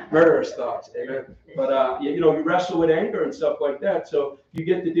 Yeah. Murderous thoughts. Amen. But you wrestle with anger and stuff like that, so you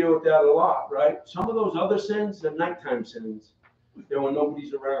get to deal with that a lot, right? Some of those other sins are nighttime sins. They're when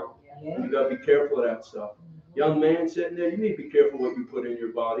nobody's around. Yeah. You gotta be careful of that stuff. Young man sitting there, you need to be careful what you put in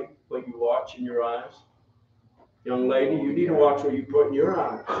your body, what you watch in your eyes. Young lady, you need to watch what you put in your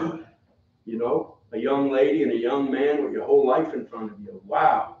eyes. You know, a young lady and a young man with your whole life in front of you.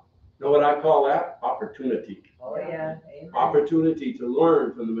 Wow. Know what I call that? Opportunity. Oh, yeah. Amen. Opportunity to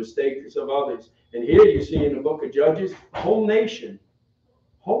learn from the mistakes of others. And here you see in the book of Judges, a whole nation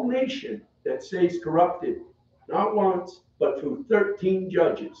that stays corrupted, not once, but through 13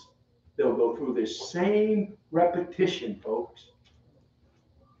 judges. They'll go through this same repetition, folks,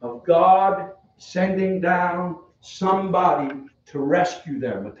 of God sending down somebody to rescue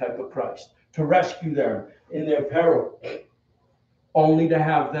them, a type of Christ, to rescue them in their peril, only to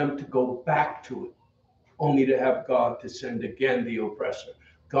have them to go back to it, only to have God to send again the oppressor.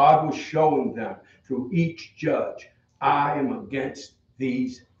 God was showing them through each judge, I am against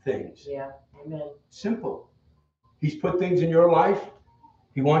these things. Yeah. Amen. Simple. He's put things in your life.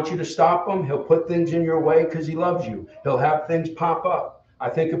 He wants you to stop them. He'll put things in your way because he loves you. He'll have things pop up. I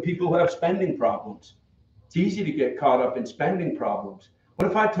think of people who have spending problems. It's easy to get caught up in spending problems. What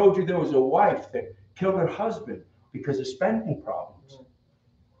if I told you there was a wife that killed her husband because of spending problems?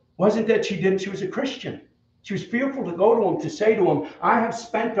 Wasn't that she was a Christian. She was fearful to go to him, to say to him, I have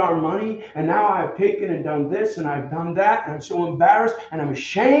spent our money, and now I've taken and done this, and I've done that, and I'm so embarrassed, and I'm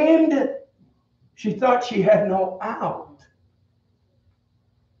ashamed. She thought she had no out.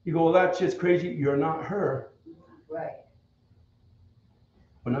 You go, well, that's just crazy. You're not her. Right.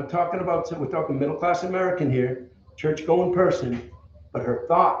 We're not talking about, we're talking middle-class American here, church-going person, but her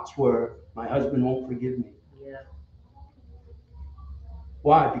thoughts were, my husband won't forgive me. Yeah.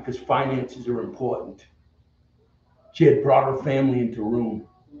 Why? Because finances are important. She had brought her family into room,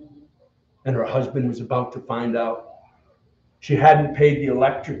 and her husband was about to find out. She hadn't paid the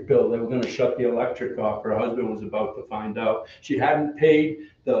electric bill. They were going to shut the electric off. Her husband was about to find out. She hadn't paid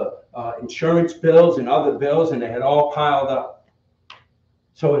the insurance bills and other bills, and they had all piled up.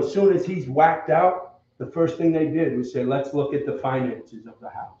 So as soon as he's whacked out, the first thing they did was say, let's look at the finances of the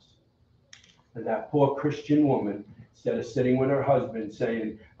house. And that poor Christian woman, instead of sitting with her husband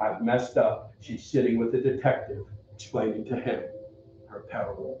saying, I've messed up, she's sitting with the detective, explaining to him her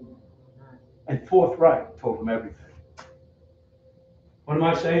peril. And forthright told him everything. What am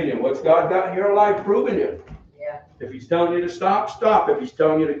I saying here? What's God got in your life proving it? Yeah. If he's telling you to stop, stop. If he's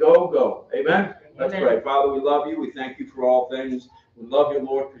telling you to go, go. Amen? Let's Amen. pray. Father, we love you. We thank you for all things. We love you,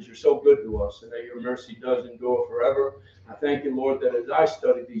 Lord, because you're so good to us and that your mercy does endure forever. I thank you, Lord, that as I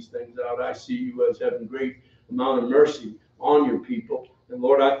study these things out, I see you as having great amount of mercy on your people. And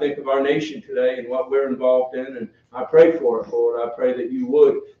Lord, I think of our nation today and what we're involved in, and I pray for it, Lord. I pray that you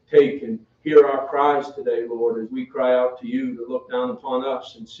would take and hear our cries today, Lord, as we cry out to you to look down upon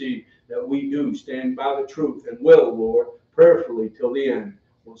us and see that we do stand by the truth and will, Lord, prayerfully till the end.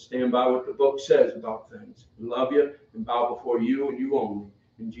 We'll stand by what the book says about things. We love you and bow before you and you only.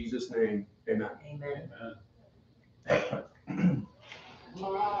 In Jesus' name, amen. Amen.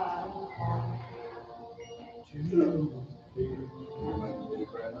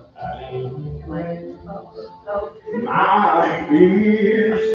 My